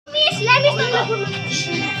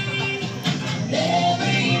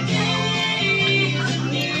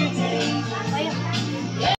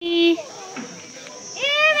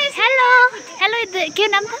के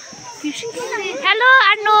नाम था? Hello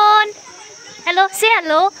Arnon. Hello, say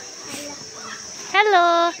hello. Hello.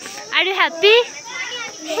 Are you happy?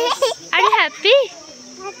 Are you happy?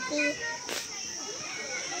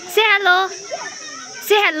 Say hello.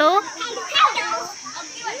 Say hello.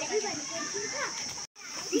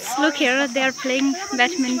 Look here, they are playing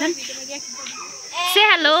badminton. Say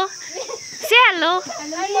hello. Say hello.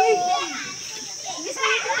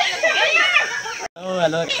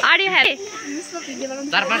 Hello. Are you happy?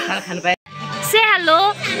 Say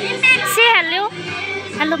hello. Say hello.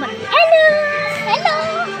 Hello. Hello. Hello.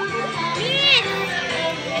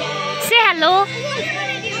 Say hello.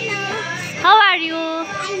 How are you?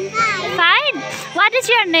 Fine. What is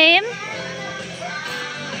your name?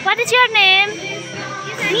 What is your name?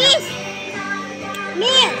 Miss.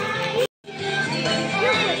 Miss.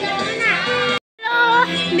 Hello,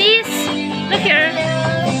 Miss. Look here.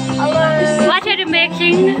 Hello. What are you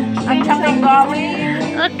making? I'm telling Bobby.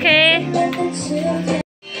 Okay.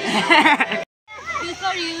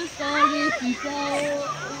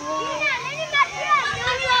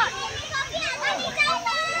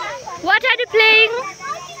 What are you playing?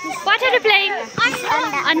 What are you playing?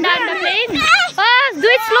 Anda playing. Oh, do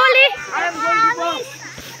it slowly.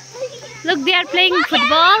 Look, they are playing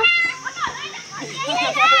football.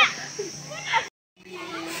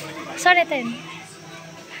 Sorry, then.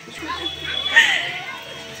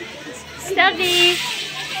 Study.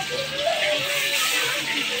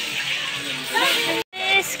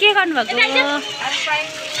 Yes, के गर्नु भएको?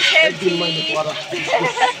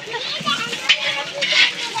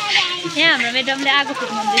 यहाँ हाम्रो म्याडमले आगो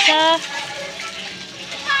फुक्नुहुँदैछ।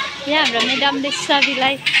 यहाँ हाम्रो म्याडमले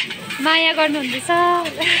सबैलाई माया गर्नुहुँदैछ।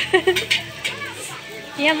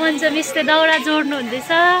 यहाँ मञ्च मिसले दाउरा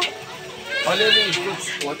जोड्नुहुँदैछ।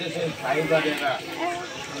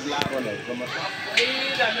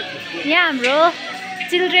 यहाँ हाम्रो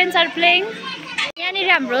चिल्ड्रेन्स आर प्लेइंग।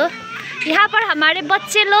 यहाँ पर हमारे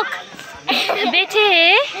बच्चे लोग बैठे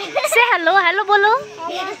हैं। से हेलो हेलो बोलो।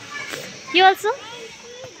 You also.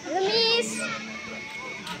 Miss.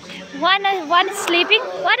 One is sleeping.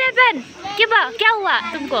 What happened? क्या हुआ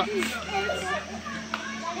तुमको?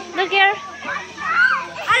 Look here.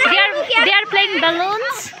 They are playing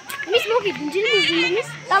balloons. Miss Moki, Miss.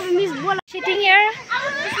 तब Miss बोला. Sitting here.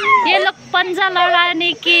 ये लोग पंजा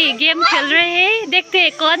लड़ाने की गेम खेल रहे हैं। देखते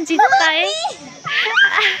हैं कौन जीतता है।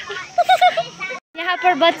 यहाँ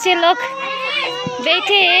पर बच्चे लोग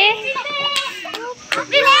बैठे हैं।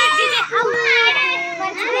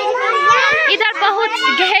 इधर बहुत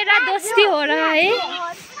गहरा दोस्ती हो रहा है।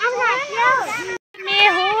 मैं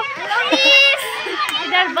हूँ।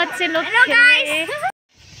 इधर बच्चे लोग खेल रहे हैं।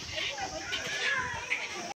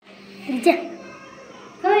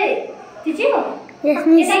 Yes,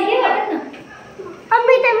 Miss.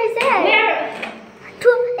 अमृता मिस है।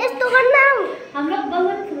 यस्तो गर्नु। हम लोग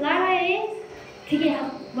बहुत ला रहे हैं। ठीक है,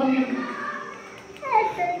 बंद कर।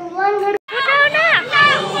 फुटाऊ न।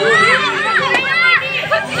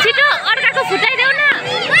 छिटो अर्काको फुटाइदेऊ न।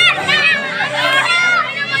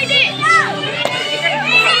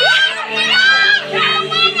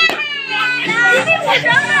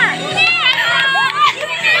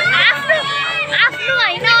 आफ्नो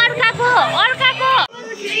होइन अर्काको।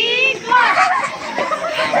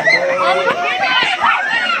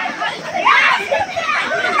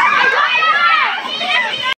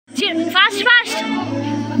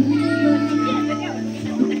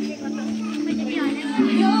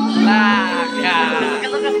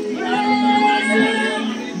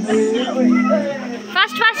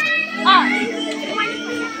 फास्ट फास्ट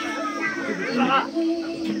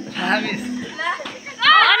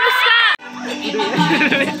अनुष्का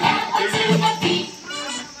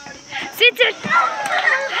सिचर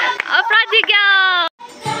प्रतिज्ञा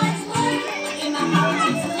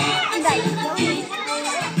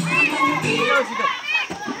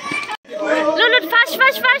लुलुट फास्ट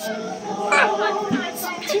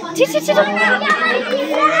छिटो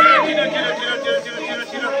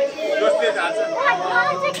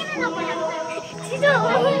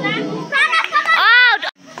out.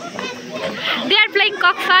 They are playing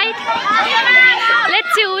cockfight. Let's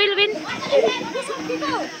see who will win.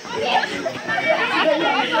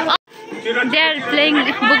 They are playing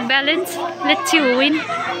book balance. Let's see who win.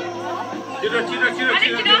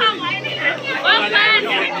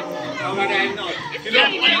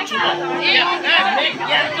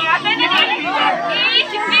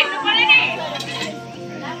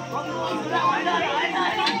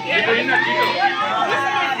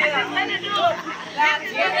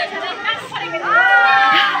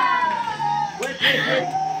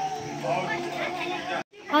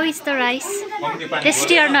 rice?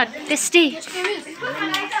 Tasty or not? Tasty?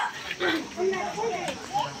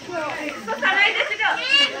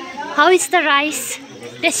 How is the rice?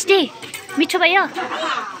 Tasty? मिठो भयो?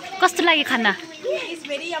 कस्तो लाग्यो खाना? It's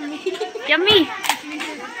very yummy. Yummy?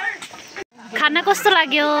 खाना कस्तो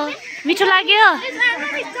लाग्यो? मिठो लाग्यो?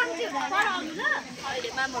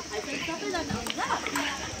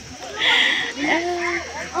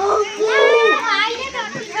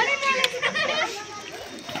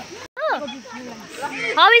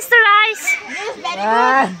 How is the rice?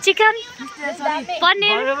 Chicken?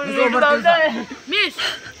 Paneer?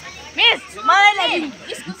 Miss, मलाई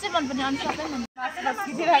इसको से मन पनि आउँछ सबै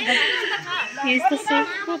Here's the soup.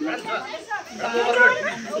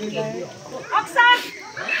 अक्सर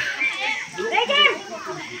देखे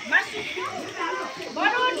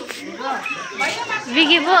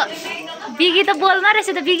बिगी त बोल्न रहेछ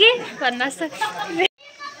त बिगी भन्नुहोस् त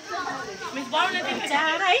मिस बाउले त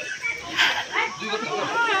चार है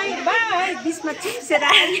बाइ बिचमा चिप्सेर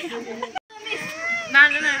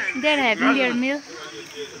They're having their meal.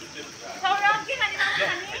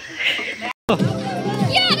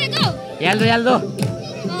 Yaldo.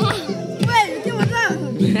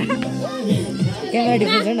 Camera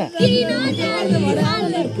different है ना?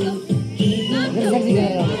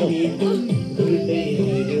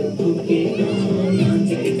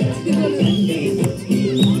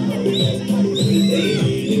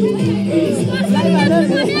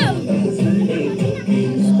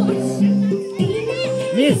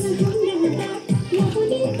 Miss.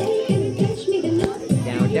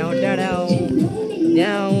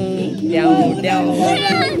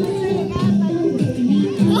 Down.